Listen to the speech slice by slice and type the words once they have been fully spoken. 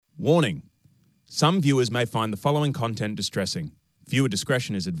Warning. Some viewers may find the following content distressing. Viewer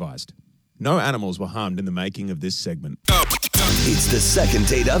discretion is advised. No animals were harmed in the making of this segment. It's the second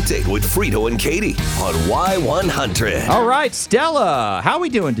date update with Frito and Katie on Y100. All right, Stella, how are we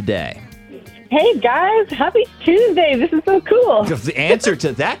doing today? Hey guys, happy Tuesday. This is so cool. The answer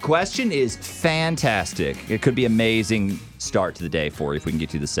to that question is fantastic. It could be an amazing start to the day for you if we can get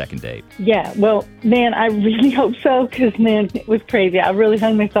to the second date. Yeah, well, man, I really hope so because, man, it was crazy. I really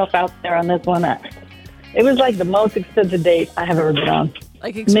hung myself out there on this one. It was like the most expensive date I have ever been on.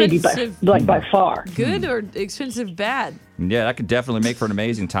 Like expensive, Maybe by far. good or expensive bad? Yeah, that could definitely make for an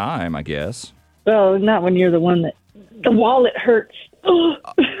amazing time, I guess. Well, not when you're the one that the wallet hurts.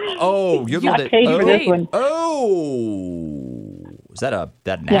 Oh, you're I paid for this one. Oh, is that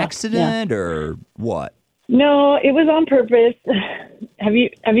an accident or what? No, it was on purpose. Have you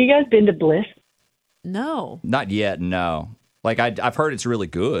guys been to Bliss? No. Not yet, no. Like I've heard it's really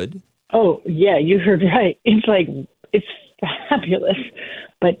good. Oh, yeah, you heard right. It's fabulous.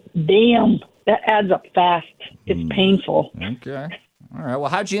 But damn, that adds up fast. It's painful. Okay. All right. Well,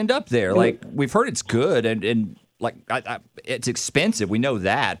 how'd you end up there? Like, we've heard it's good and like, it's expensive. We know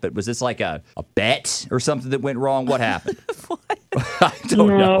that. But was this like a bet or something that went wrong? What happened? What? I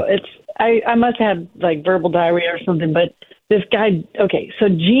don't know. I must have had like verbal diarrhea or something. But this guy, okay, so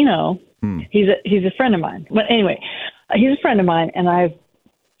Gino, he's a friend of mine. But anyway, he's a friend of mine, and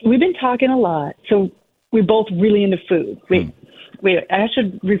we've been talking a lot. So we're both really into food. Wait, I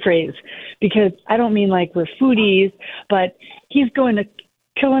should rephrase because I don't mean like we're foodies, but he's going to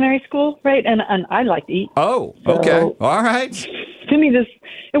culinary school, right? And I like to eat. Oh, okay. So, all right. to me,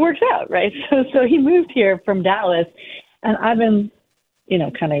 it works out, right? So he moved here from Dallas, and I've been,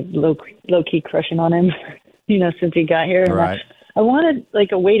 kind of low key crushing on him, since he got here. And Right. I wanted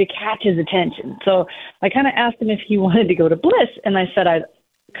like a way to catch his attention, so I kind of asked him if he wanted to go to Bliss, and I said I'd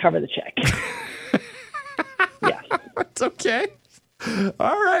cover the check. Yeah, It's okay.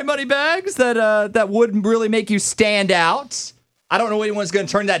 All right, Moneybags. That wouldn't really make you stand out. I don't know anyone's going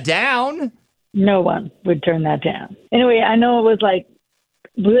to turn that down. no one would turn that down. Anyway, I know it was like,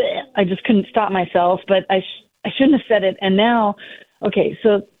 bleh, I just couldn't stop myself, but I shouldn't have said it. And now, okay,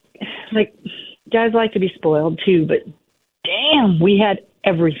 so like guys like to be spoiled too, but damn, we had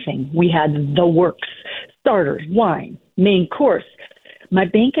everything. We had the works, starters, wine, main course. My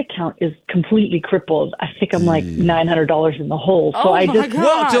bank account is completely crippled. I think I'm like $900 in the hole. So I just,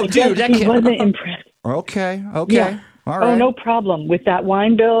 Whoa, dude, that he can't. wasn't impressed. Okay. Yeah. All right. Oh, no problem with that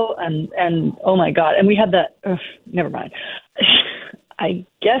wine bill. And oh my God. And we had that, never mind. I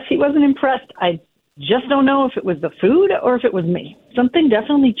guess he wasn't impressed. I just don't know if it was the food or if it was me. Something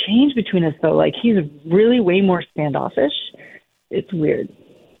definitely changed between us though. Like he's really way more standoffish. It's weird.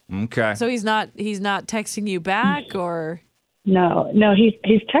 Okay. So he's not texting you back or No,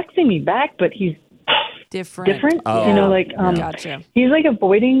 he's texting me back, but he's different. Oh. Gotcha. He's like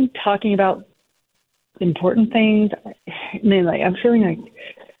avoiding talking about important things. I mean, like I'm feeling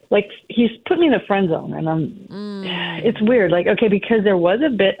like he's put me in the friend zone, and it's weird. Like, okay, because there was a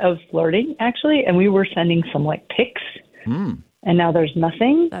bit of flirting actually, and we were sending some like pics, and now there's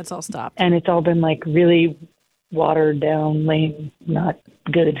nothing. That's all stopped. And it's all been like really watered down, lame, not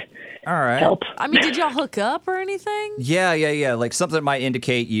good. All right. Help. I mean, did y'all hook up or anything? Yeah. Like something that might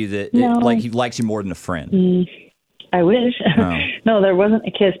indicate you that No. like he likes you more than a friend. I wish. Oh. No, there wasn't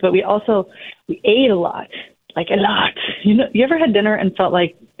a kiss, but we ate a lot, like a lot. You ever had dinner and felt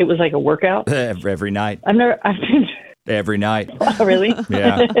like it was like a workout? Every night. I've been, Every night. oh, really?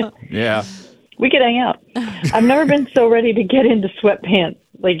 Yeah. We could hang out. I've never been so ready to get into sweatpants.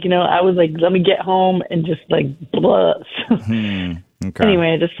 Like, I was like, let me get home and just like, blah. Okay.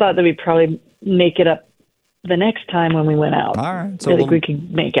 Anyway, I just thought that we'd probably make it up the next time when we went out. All right. So I think we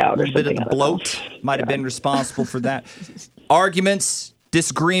could make out or A bit something. of the bloat might have been responsible for that. Arguments,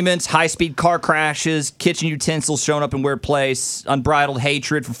 disagreements, high-speed car crashes, kitchen utensils showing up in weird place, unbridled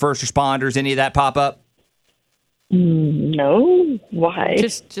hatred for first responders. Any of that pop up? No? Why?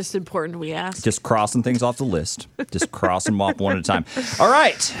 Just important we asked. Just crossing things off the list. Just cross them off one at a time. All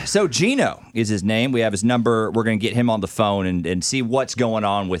right. So Gino is his name. We have his number. We're going to get him on the phone and see what's going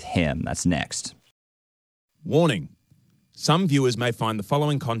on with him. That's next. Warning. Some viewers may find the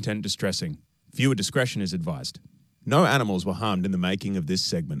following content distressing. Viewer discretion is advised. No animals were harmed in the making of this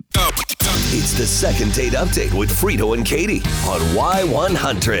segment. It's the second date update with Frito and Katie on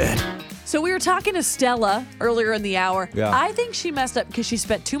Y100. So we were talking to Stella earlier in the hour. Yeah. I think she messed up because she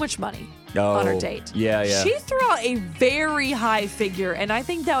spent too much money on her date. Yeah. She threw out a very high figure, and I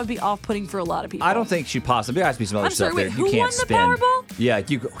think that would be off-putting for a lot of people. I don't think she possibly. There has to be some other I'm stuff sorry, there. wait, You who can't won the spend. Powerball? Yeah.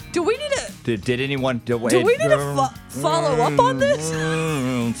 Do we need to... Did anyone? Do we need to follow up on this?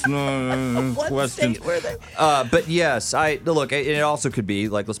 questions. What Questions. state were they? But yes, look. It also could be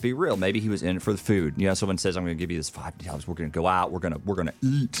like, let's be real. Maybe he was in it for the food. You know, someone says, "I'm going to give you this $5. We're going to go out. We're going to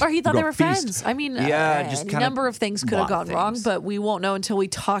eat." Or he thought they gonna were feast." friends. I mean, Yeah, just a kinda number of things could have lot of gone wrong, things. but we won't know until we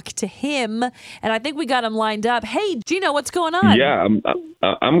talk to him. And I think we got him lined up. Hey, Gino, what's going on? Yeah,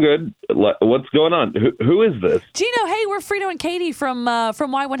 I'm good. What's going on? Who is this? Gino, hey, we're Frito and Katie from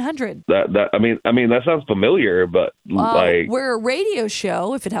Y100. I mean that sounds familiar, but like, We're a radio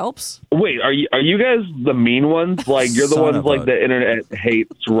show, if it helps. wait, are you guys the mean ones? Like, you're the Son ones of like a- the internet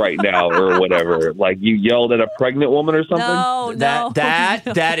hates right now, or whatever. Like, you yelled at a pregnant woman or something. No,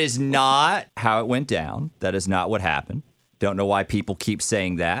 That is not how it went down. That is not what happened. Don't know why people keep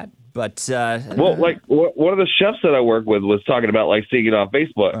saying that, but Well, like one of the chefs that I work with was talking about like seeing it on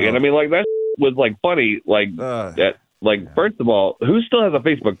Facebook, and I mean, like, that was like funny. Like that. Like, first of all, who still has a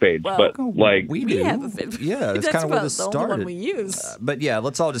Facebook page? Well, but like, we we do. have a fit. Yeah, that's kind of where about this the only started. one we use. But yeah,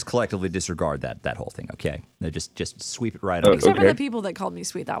 let's all just collectively disregard that whole thing, okay? Just sweep it right over. Except for okay. the people that called me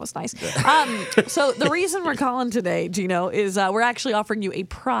sweet. That was nice. So the reason we're calling today, Gino, is we're actually offering you a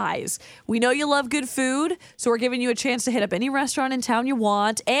prize. We know you love good food, so we're giving you a chance to hit up any restaurant in town you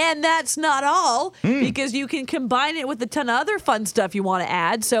want. And that's not all, because you can combine it with a ton of other fun stuff you want to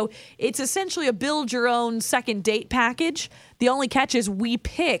add. So it's essentially a build your own second date package. The only catch is we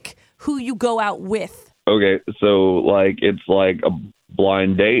pick who you go out with. okay, so like it's like a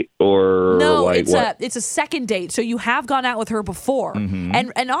blind date, or No, like it's what? a second date. So you have gone out with her before,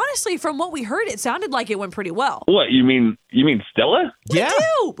 and honestly, from what we heard, it sounded like it went pretty well. What you mean Stella? Yeah.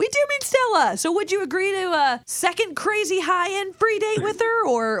 We do mean Stella. So would you agree to a second crazy high end free date with her,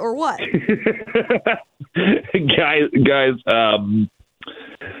 or what? guys,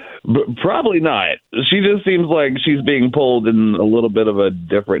 probably not. She just seems like she's being pulled in a little bit of a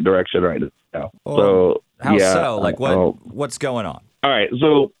different direction right now. So How yeah, so? Like oh. what's going on? All right,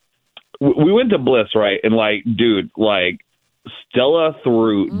 so we went to Bliss, right? And like, dude, like Stella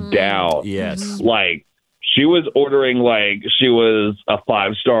threw down. Yes. Like, she was ordering like she was a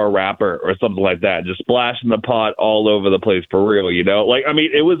 5-star rapper or something like that, just splashing the pot all over the place for real, you know? Like, I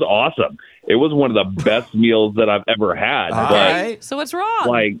mean, it was awesome. It was one of the best meals that I've ever had. All But right. So what's wrong?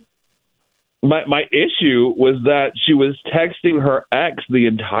 like, my issue was that she was texting her ex the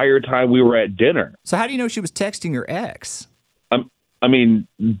entire time we were at dinner. So how do you know she was texting her ex? I mean,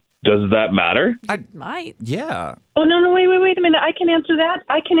 does that matter? Might. Yeah. Oh, no, wait a minute. I can answer that.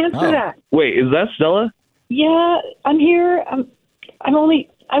 Oh. that. Wait, is that Stella? Yeah, I'm here. I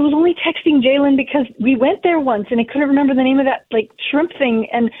was only texting Jalen because we went there once and I couldn't remember the name of that like shrimp thing,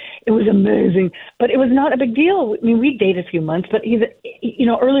 and it was amazing. But it was not a big deal. I mean, we dated a few months, but he's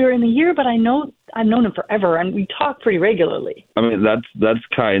earlier in the year. But I've known him forever, and we talk pretty regularly. I mean, that's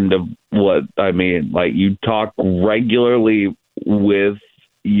kind of what I mean. Like, you talk regularly with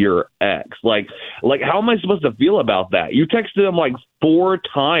your ex. Like how am I supposed to feel about that? You texted him like 4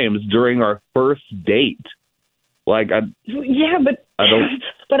 times during our first date. Like, Yeah, but I don't.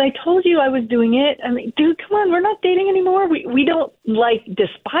 But I told you I was doing it. I mean, dude, come on, we're not dating anymore. We don't like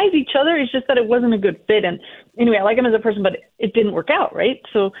despise each other. It's just that it wasn't a good fit. And anyway, I like him as a person, but it didn't work out, right?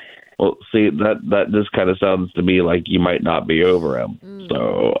 So. Well, see, that just kind of sounds to me like you might not be over him.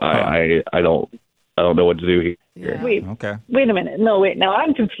 So I don't know what to do here. Yeah. Wait, Okay. wait a minute. No, wait. Now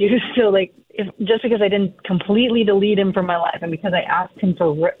I'm confused. So, like, just because I didn't completely delete him from my life and because I asked him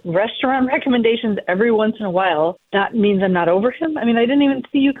for restaurant recommendations every once in a while, that means I'm not over him? I mean, I didn't even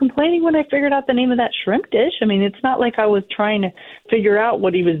see you complaining when I figured out the name of that shrimp dish. I mean, it's not like I was trying to figure out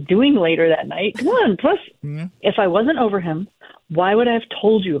what he was doing later that night. Come on. Plus, if I wasn't over him, why would I have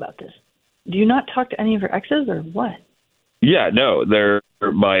told you about this? Do you not talk to any of your exes or what? Yeah, no, they're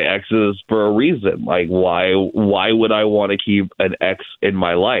my exes for a reason. Like, why would I want to keep an ex in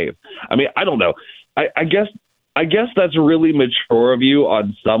my life? I mean, I don't know. I guess that's really mature of you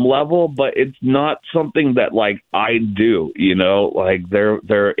on some level, but it's not something that like I do, you know? Like,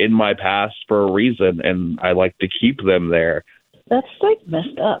 they're in my past for a reason, and I like to keep them there. That's like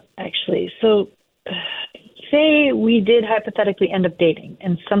messed up, actually. So say we did hypothetically end up dating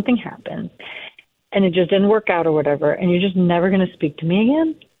and something happened and it just didn't work out or whatever, and you're just never going to speak to me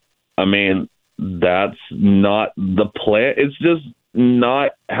again? I mean, that's not the plan. It's just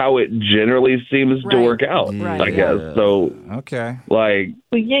not how it generally seems to Right. work out, Right. I guess. So, Okay. like,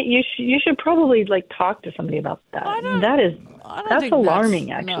 Well, yeah, you should probably like talk to somebody about that. I don't- That is I don't that's think alarming,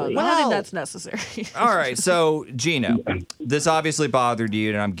 No, actually. I don't Well- think that's necessary. All right. So, Gino, this obviously bothered you,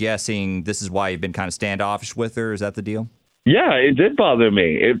 and I'm guessing this is why you've been kind of standoffish with her. Is that the deal? yeah, it did bother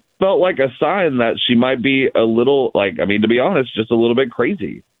me. It felt like a sign that she might be a little, like, I mean, to be honest, just a little bit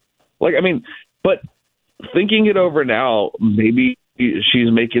crazy. Like, I mean, but thinking it over now, maybe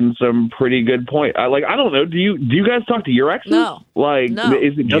she's making some pretty good point. I don't know. Do you guys talk to your exes? No. Like, No.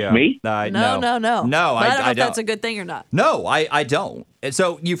 is it just me? No. I But I don't know I if that's a good thing or not. No, I don't. And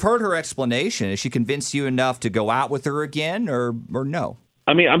so you've heard her explanation. Has she convinced you enough to go out with her again, or no?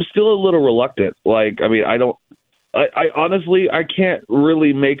 I mean, I'm still a little reluctant. Like, I mean, I honestly, I can't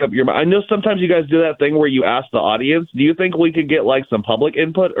really make up your mind. I know sometimes you guys do that thing where you ask the audience. Do you think we could get like some public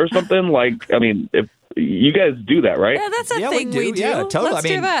input or something? Like, I mean, if you guys do that, right? Yeah, that's a thing we do. Yeah, totally. Let's I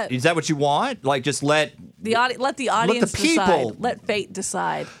mean, do that. is that what you want? Like, just let The audience people- decide. Let fate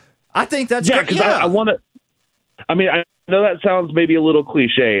decide. I think that's Yeah, great. because I want to. I mean, I know that sounds maybe a little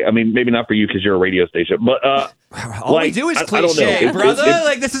cliche. I mean, maybe not for you because you're a radio station, but all we like, do is I don't know. cliche, It's- brother. it's-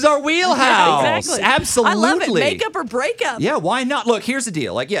 Like, this is our wheelhouse. Exactly. Absolutely. I love it. Makeup or breakup. Yeah, why not? Look, here's the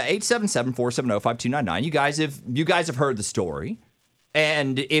deal. Like, yeah, 877-470-5299. You guys have heard the story.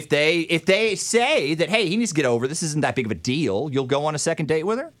 And if they say that, hey, he needs to get over this isn't that big of a deal, you'll go on a second date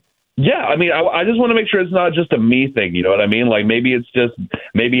with her? Yeah, I mean, I just want to make sure it's not just a me thing. You know what I mean? Like maybe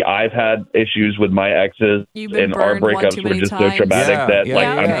I've had issues with my exes, You've been and our burned one breakups too were many just so times. traumatic Yeah, that yeah, like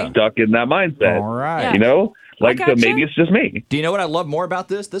okay. I'm stuck in that mindset. All right. Yeah. You know, like so gotcha. maybe it's just me. Do you know what I love more about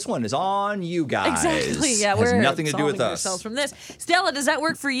this? This one is on you guys. Exactly. Yeah, Has we're nothing to do with absolving us. ourselves from this. Stella, does that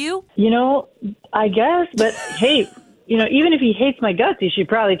work for you? You know, I guess, but hey, you know, even if he hates my guts, he should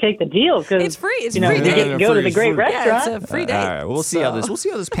probably take the deal because It's free. It's you know, free we date. get to go to the great Yeah, restaurant. it's a free date. All right, we'll see how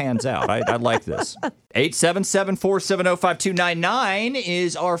this pans out. I like this. 877-470-5299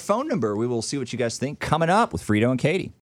 is our phone number. We will see what you guys think coming up with Frito and Katie.